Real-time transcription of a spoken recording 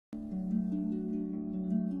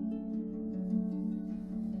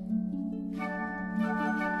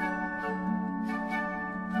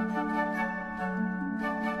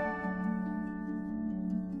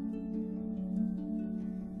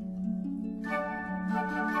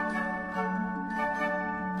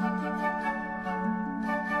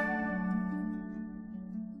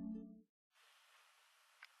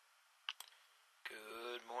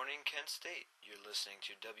Kent State. You're listening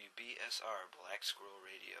to WBSR Black Squirrel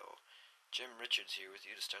Radio. Jim Richards here with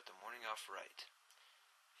you to start the morning off right.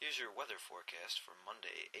 Here's your weather forecast for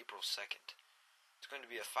Monday, April 2nd. It's going to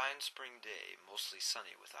be a fine spring day, mostly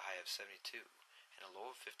sunny with a high of 72 and a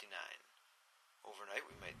low of 59. Overnight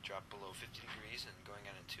we might drop below 50 degrees, and going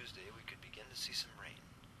on Tuesday we could begin to see some rain.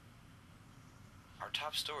 Our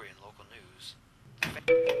top story in local news.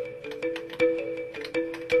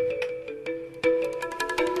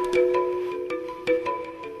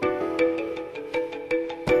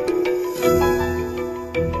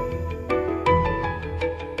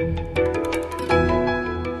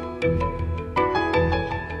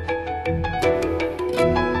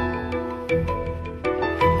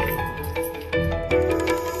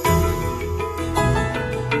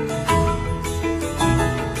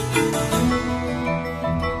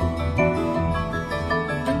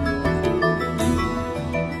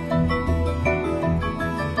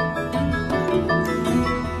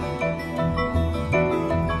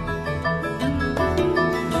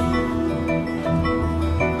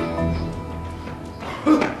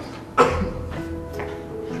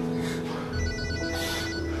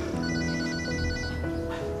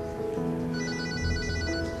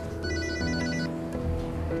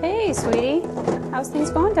 Hey, sweetie. How's things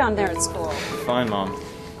going down there at school? Fine, Mom.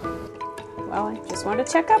 Well, I just wanted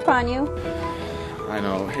to check up on you. I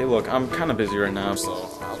know. Hey, look, I'm kind of busy right now, so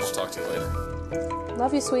I'll just talk to you later.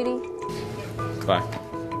 Love you, sweetie. Bye.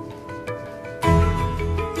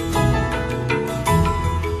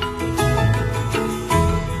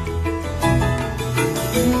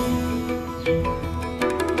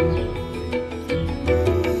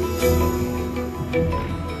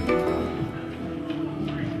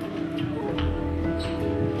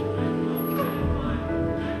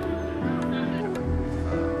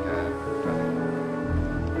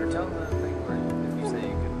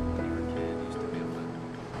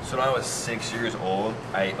 So when I was 6 years old,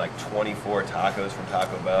 I ate like 24 tacos from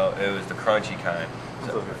Taco Bell. It was the crunchy kind.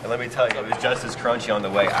 So, and let me tell you, it was just as crunchy on the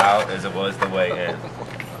way out as it was the way in.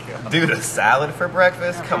 Dude, a salad for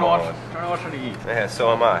breakfast? Come on. Trying to watch what you eat. Yeah,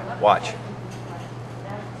 so am I. Watch.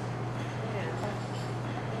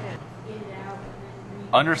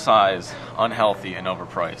 Undersized, unhealthy, and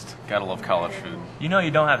overpriced. Gotta love college food. You know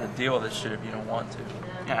you don't have to deal with this shit if you don't want to.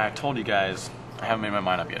 Yeah, I told you guys, I haven't made my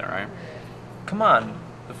mind up yet, alright? Come on,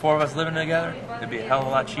 the four of us living together, it'd be a hell of a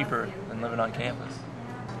lot cheaper than living on campus.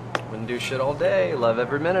 Wouldn't do shit all day. Love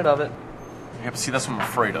every minute of it. Yeah, but see, that's what I'm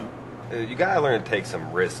afraid of. You gotta learn to take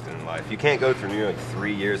some risks in life. You can't go through nearly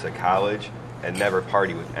 3 years of college and never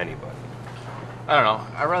party with anybody. I don't know.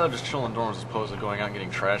 I'd rather just chill in dorms as opposed to going out and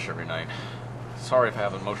getting trashed every night. Sorry if I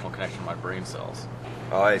have an emotional connection to my brain cells.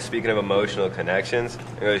 Oh, hey, speaking of emotional connections,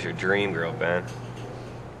 there goes your dream girl, Ben.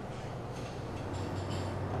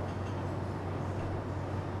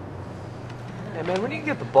 Hey man, when do you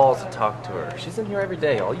get the balls to talk to her? She's in here every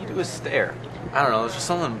day. All you do is stare. I don't know, there's just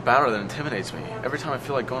something about her that intimidates me. Every time I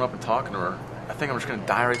feel like going up and talking to her, I think I'm just gonna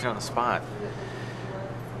die right there on the spot.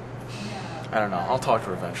 I don't know, I'll talk to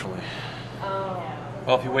her eventually.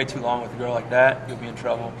 Well, if you wait too long with a girl like that, you'll be in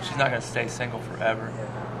trouble. She's not gonna stay single forever.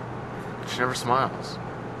 She never smiles.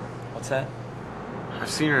 What's that? I've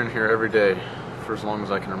seen her in here every day for as long as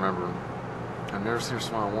I can remember. I've never seen her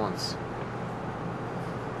smile once.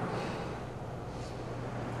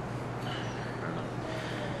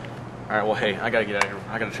 Alright, well, hey, I gotta get out of here.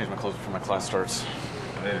 I gotta change my clothes before my class starts.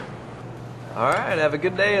 Later. Alright, have a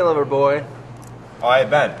good day, lover boy. Oh, hey,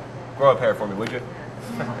 Ben, grow up hair for me, would you?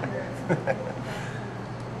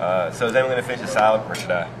 So is anyone gonna finish the salad, or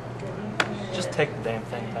should I? Just take the damn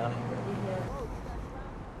thing, Tommy.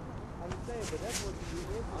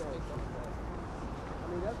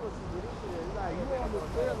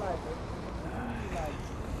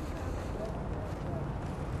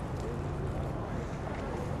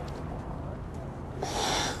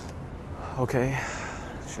 Okay,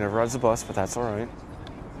 she never rides the bus, but that's alright.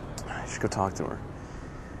 I should go talk to her.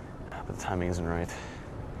 But the timing isn't right.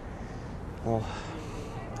 Well,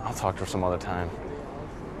 I'll talk to her some other time.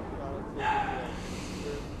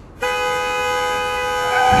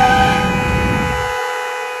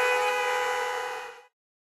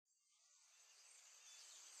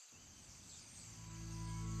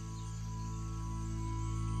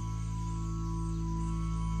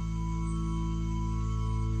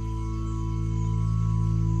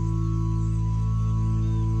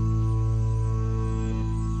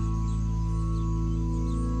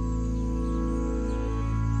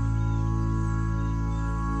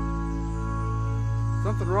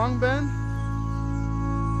 Something wrong, Ben?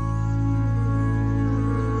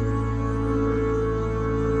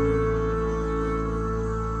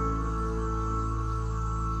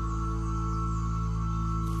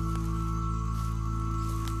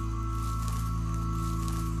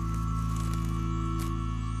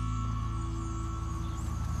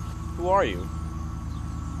 Who are you?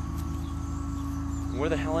 Where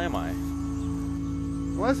the hell am I?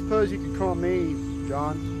 Well, I suppose you could call me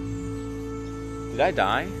John. Did I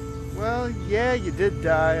die? Well, yeah, you did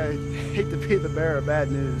die. I hate to be the bearer of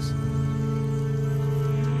bad news.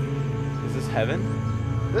 Is this heaven?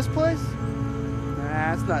 This place?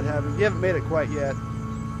 Nah, it's not heaven. You haven't made it quite yet.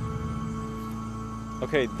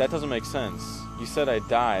 Okay, that doesn't make sense. You said I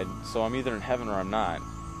died, so I'm either in heaven or I'm not.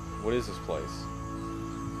 What is this place?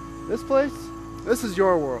 This place? This is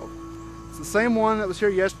your world. It's the same one that was here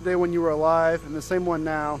yesterday when you were alive, and the same one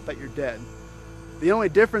now that you're dead. The only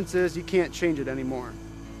difference is you can't change it anymore.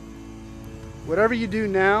 Whatever you do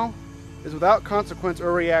now is without consequence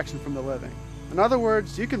or reaction from the living. In other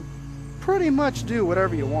words, you can pretty much do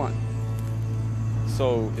whatever you want.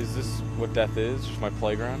 So, is this what death is? Just my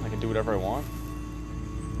playground? I can do whatever I want?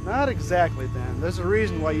 Not exactly, Ben. There's a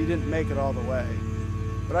reason why you didn't make it all the way.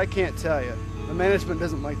 But I can't tell you. The management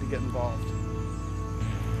doesn't like to get involved.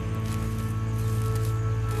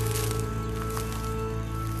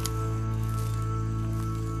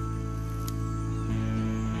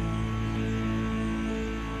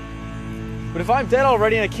 But if I'm dead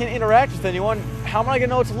already and I can't interact with anyone, how am I going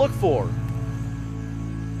to know what to look for?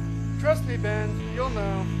 Trust me, Ben. You'll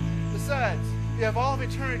know. Besides, you have all of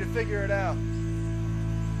eternity to figure it out.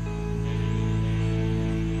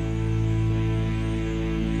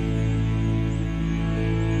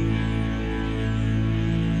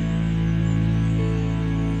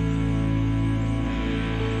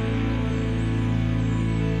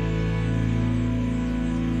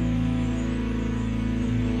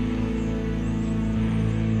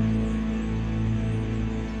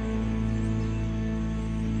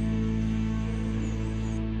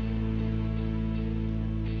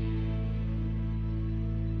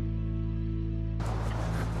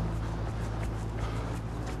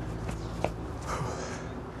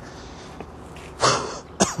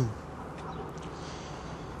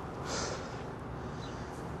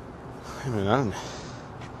 I mean,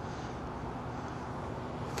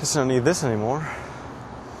 guess I don't need this anymore.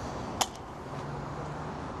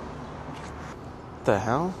 What the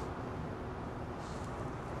hell?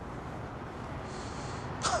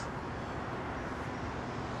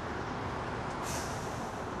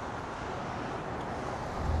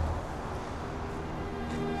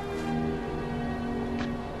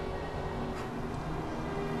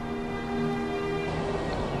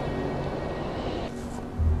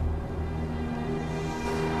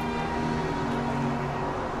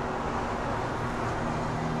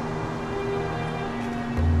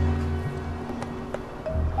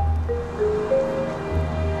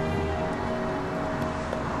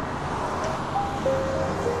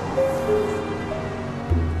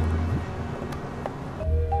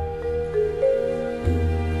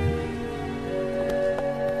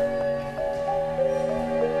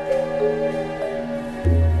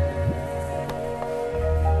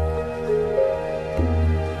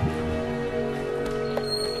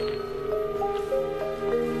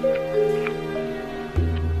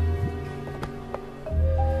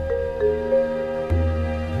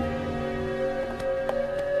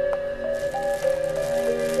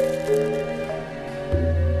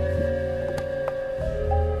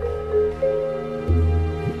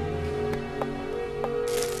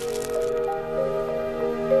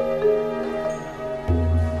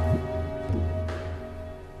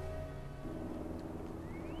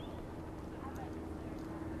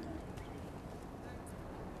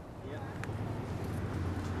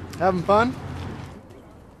 Having fun?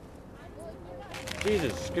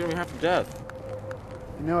 Jesus, it's getting me half to death.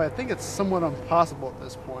 You know, I think it's somewhat impossible at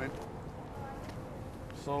this point.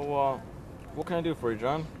 So, what can I do for you,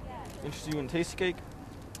 John? Interested you in tasty cake?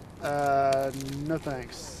 No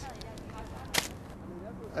thanks.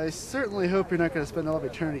 I certainly hope you're not going to spend all of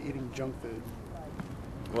eternity eating junk food.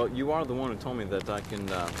 Well, you are the one who told me that I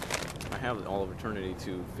have all of eternity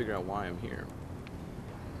to figure out why I'm here.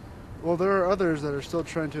 Well, there are others that are still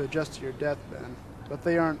trying to adjust to your death, Ben, but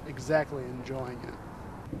they aren't exactly enjoying it.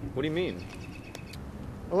 What do you mean?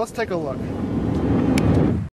 Well, let's take a look.